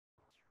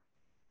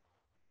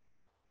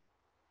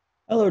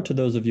Hello to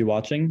those of you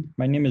watching.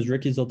 My name is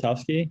Ricky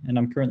Zoltowski, and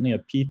I'm currently a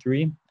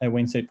P3 at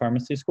Wayne State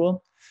Pharmacy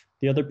School.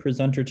 The other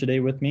presenter today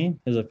with me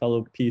is a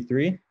fellow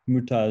P3,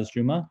 Mutaz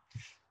Juma.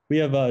 We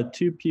have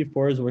two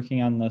P4s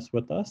working on this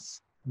with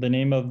us. The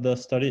name of the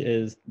study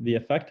is The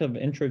Effect of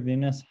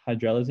Intravenous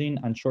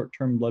Hydralazine on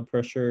Short-Term Blood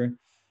Pressure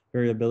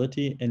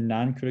Variability in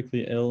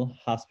Non-Critically Ill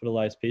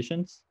Hospitalized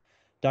Patients.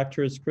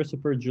 Doctors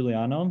Christopher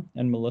Giuliano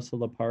and Melissa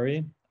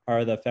Lapari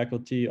are the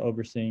faculty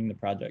overseeing the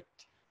project.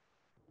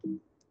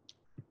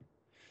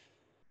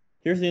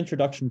 Here's the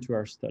introduction to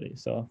our study.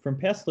 So from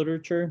past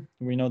literature,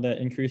 we know that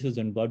increases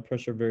in blood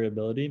pressure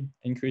variability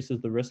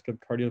increases the risk of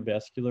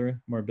cardiovascular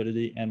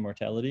morbidity and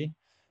mortality.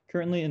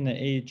 Currently in the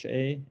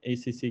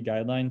AHA/ACC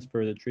guidelines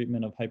for the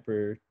treatment of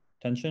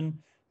hypertension,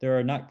 there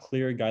are not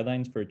clear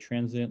guidelines for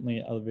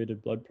transiently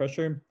elevated blood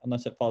pressure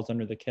unless it falls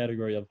under the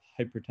category of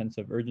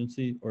hypertensive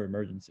urgency or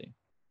emergency.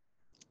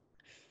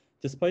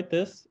 Despite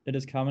this, it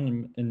is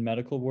common in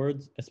medical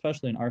wards,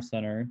 especially in our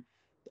center,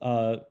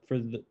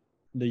 for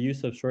the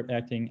use of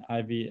short-acting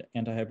IV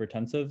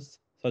antihypertensives,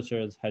 such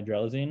as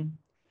hydralazine.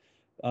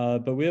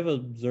 But we have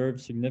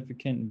observed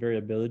significant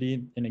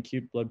variability in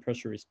acute blood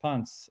pressure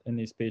response in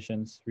these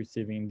patients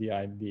receiving the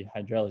IV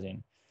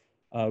hydralazine.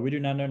 We do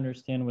not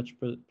understand which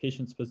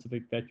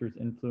patient-specific factors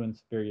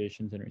influence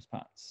variations in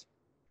response.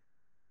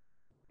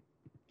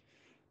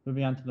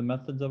 Moving on to the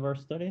methods of our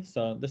study.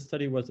 So this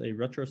study was a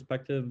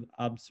retrospective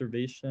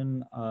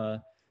observation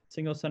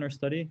single center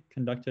study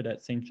conducted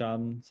at St.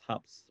 John's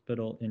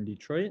Hospital in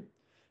Detroit.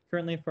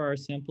 Currently for our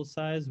sample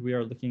size, we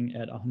are looking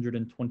at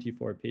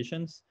 124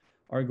 patients.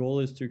 Our goal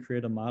is to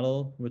create a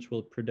model which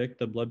will predict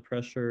the blood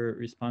pressure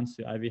response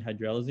to IV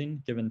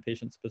hydralazine given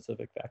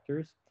patient-specific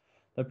factors.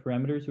 The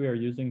parameters we are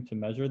using to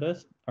measure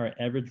this are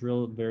average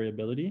real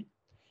variability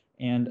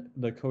and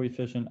the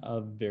coefficient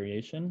of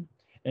variation.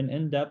 An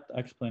in-depth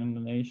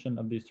explanation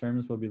of these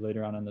terms will be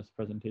later on in this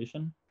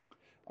presentation.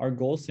 Our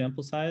goal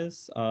sample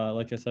size,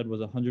 like I said,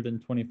 was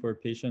 124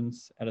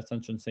 patients at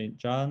Ascension St.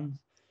 John's,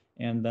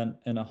 and then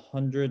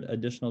 100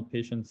 additional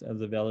patients as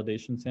a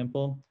validation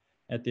sample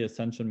at the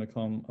Ascension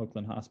Macomb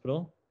Oakland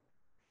Hospital.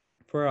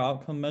 For our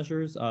outcome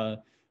measures,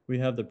 we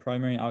have the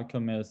primary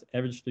outcome as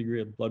average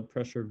degree of blood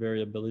pressure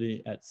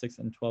variability at 6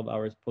 and 12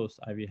 hours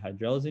post-IV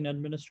hydralazine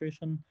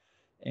administration.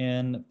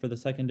 And for the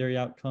secondary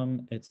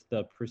outcome, it's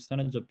the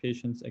percentage of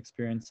patients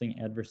experiencing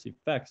adverse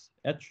effects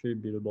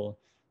attributable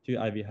to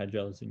IV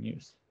hydralazine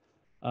use.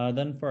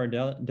 Then for our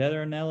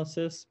data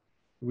analysis,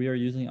 we are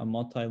using a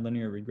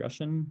multilinear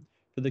regression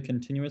for the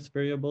continuous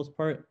variables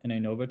part, an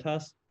ANOVA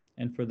test,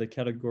 and for the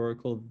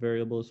categorical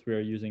variables, we are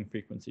using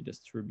frequency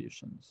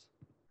distributions.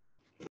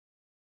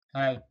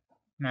 Hi,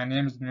 my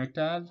name is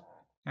Mutaz.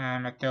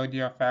 I'm a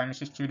third-year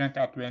pharmacy student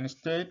at Wayne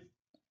State.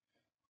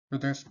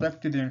 With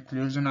respect to the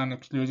inclusion and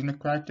exclusion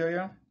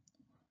criteria,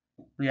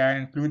 we are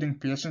including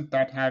patients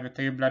that have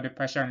 3 blood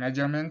pressure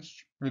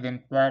measurements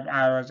within 12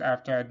 hours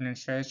after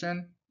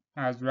administration,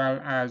 as well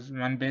as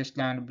 1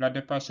 baseline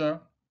blood pressure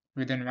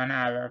within 1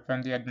 hour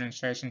from the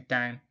administration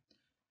time.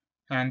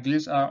 And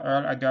these are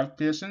all adult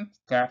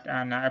patients that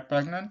are not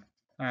pregnant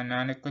and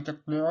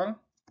non-critically ill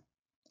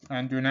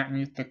and do not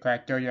meet the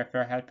criteria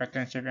for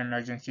hypertensive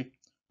emergency,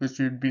 which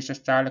would be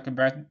systolic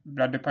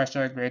blood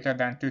pressure greater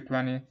than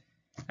 220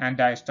 and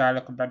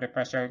diastolic blood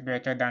pressure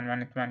greater than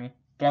 120,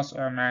 plus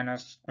or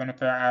minus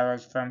 24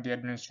 hours from the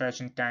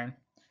administration time.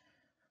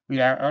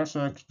 We are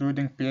also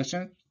excluding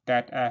patients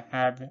that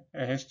have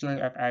a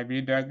history of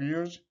IV drug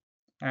use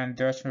and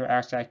those who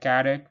are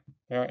psychotic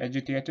or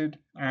agitated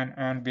and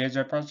on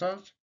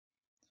vasopressors,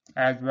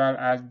 as well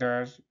as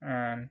those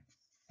on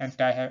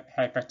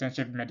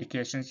antihypertensive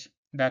medications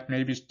that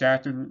may be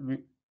started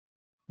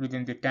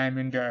within the time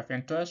window of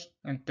interest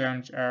in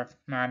terms of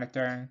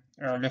monitoring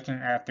or looking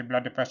at the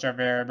blood pressure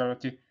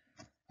variability,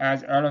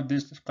 as all of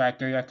these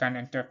criteria can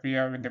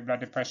interfere with the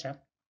blood pressure.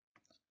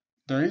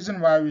 The reason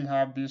why we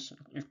have these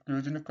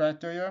exclusion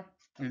criteria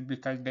is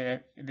because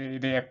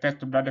they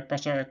affect the blood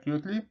pressure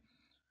acutely,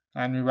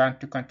 and we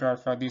want to control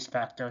for these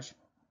factors.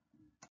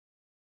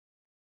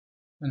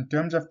 In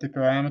terms of the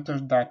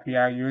parameters that we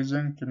are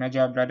using to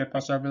measure blood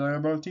pressure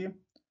variability,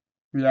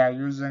 we are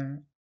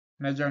using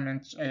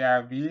measurements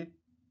ARV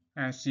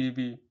and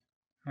CV,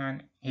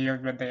 and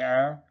here's what they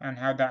are and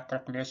how that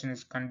calculation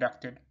is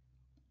conducted.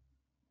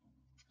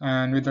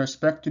 And with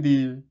respect to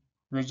the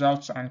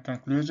results and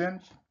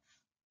conclusions,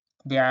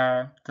 they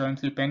are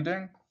currently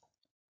pending,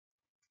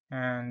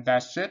 and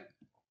that's it.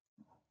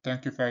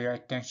 Thank you for your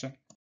attention.